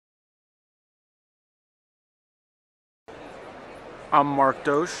I'm Mark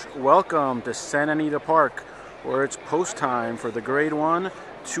Dosh. Welcome to Santa Anita Park, where it's post time for the Grade 1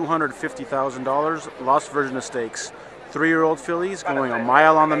 $250,000 Las Virgenes Stakes. 3-year-old fillies going a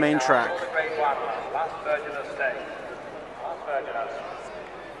mile on the main track. Las Virgenes Stakes. Las Virgenes.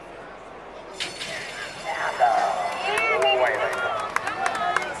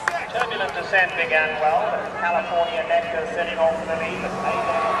 Turbulent Descent began well. California Nectar sitting on for the lead.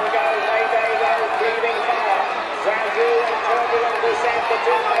 Mayday goes, breathing fire. Zazu and Turbulent Descent, the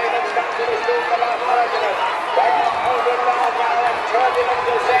two favorites come to the school for Las Virgenes. They are holding well now, and Turbulent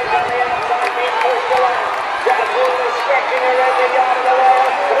Descent on the outside being pushed along. Zazu is stretching her every yard of the way. A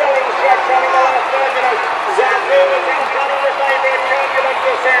thrilling stretch running the Las Virgenes. Zazu is in front of the favorite Turbulent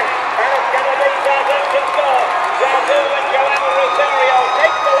Descent, and it's going to be Zazu to score. Zazu and Joel Rosario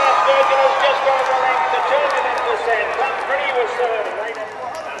take the Las Virgenes just over length. The Turbulent Descent comes pretty with third.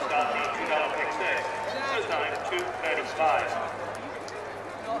 That's got the $2 pick six. First time 2:35.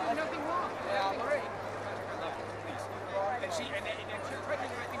 Nothing wrong. Yeah, great. And she's pregnant, I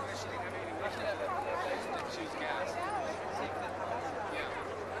think, because she didn't have anything left. She's gas.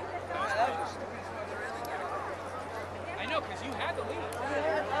 I know, because you had the lead. I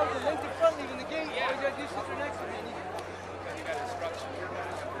was the length in front leaving the gate. Yeah. You got to do something next to me. You got instructions.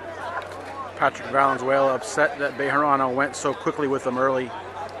 Patrick Valenzuela upset that Bejarano went so quickly with them early,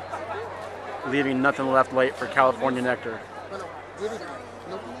 leaving nothing left late for California Nectar.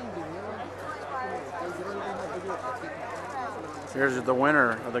 Here's the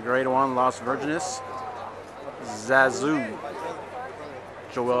winner of the Grade 1 Las Virgenes, Zazu.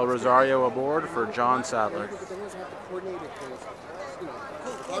 Joel Rosario aboard for John Sadler. Done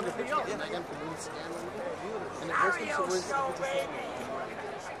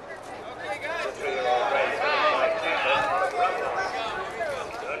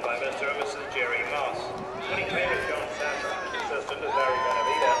by Mr. and Mrs. Jerry Moss. 20 trainer John Sadler. Assistant is Larry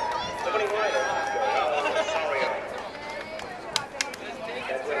Benavida. 20 rider Joel Rosario.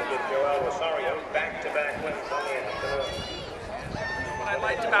 That wins with Joel Rosario. Back-to-back wins on the afternoon. What I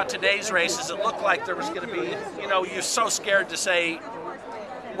liked about today's race is it looked like there was going to be, you're so scared to say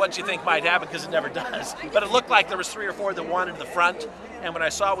what you think might happen because it never does. But it looked like there was 3 or 4 that wanted the front. And when I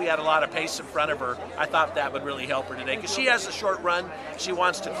saw we had a lot of pace in front of her, I thought that would really help her today. Because she has a short run, she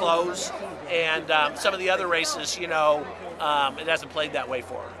wants to close. And some of the other races, it hasn't played that way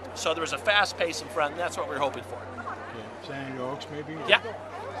for her. So there was a fast pace in front, and that's what we're hoping for. Yeah, Sandy Oaks maybe? Yeah,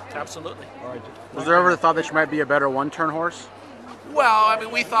 absolutely. All right. Was there ever the thought that she might be a better one-turn horse? Well, I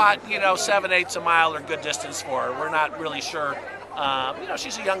mean, we thought, 7/8 a mile are good distance for her. We're not really sure.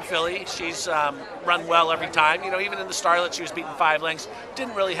 She's a young filly. She's run well every time. Even in the Starlet, she was beaten 5 lengths.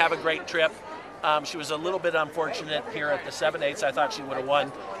 Didn't really have a great trip. She was a little bit unfortunate here at the 7/8. I thought she would have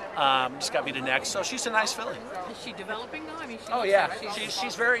won. Just got beat to next. So she's a nice filly. Is she developing though? I mean,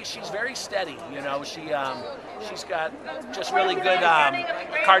 She's very steady. She's got just really good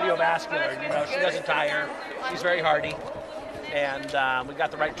cardiovascular. She doesn't tire. She's very hardy. And we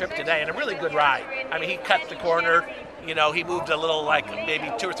got the right trip today and a really good ride. I mean, he cut the corner. He moved a little,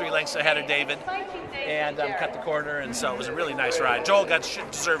 maybe 2 or 3 lengths ahead of David and cut the corner, and so it was a really nice ride. Joel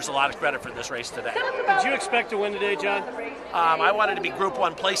deserves a lot of credit for this race today. Did you expect to win today, John? I wanted to be Group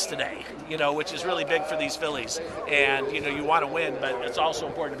 1 place today, which is really big for these fillies. And, you want to win, but it's also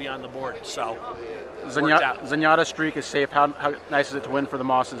important to be on the board, so Zenyatta streak is safe. How nice is it to win for the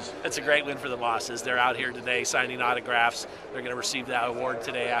Mosses? It's a great win for the Mosses. They're out here today signing autographs. They're going to receive that award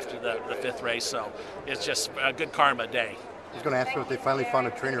today after the 5th race, so it's just a good karma day. I was going to ask you if they finally found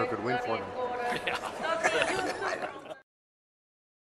a trainer who could win for them. Yeah.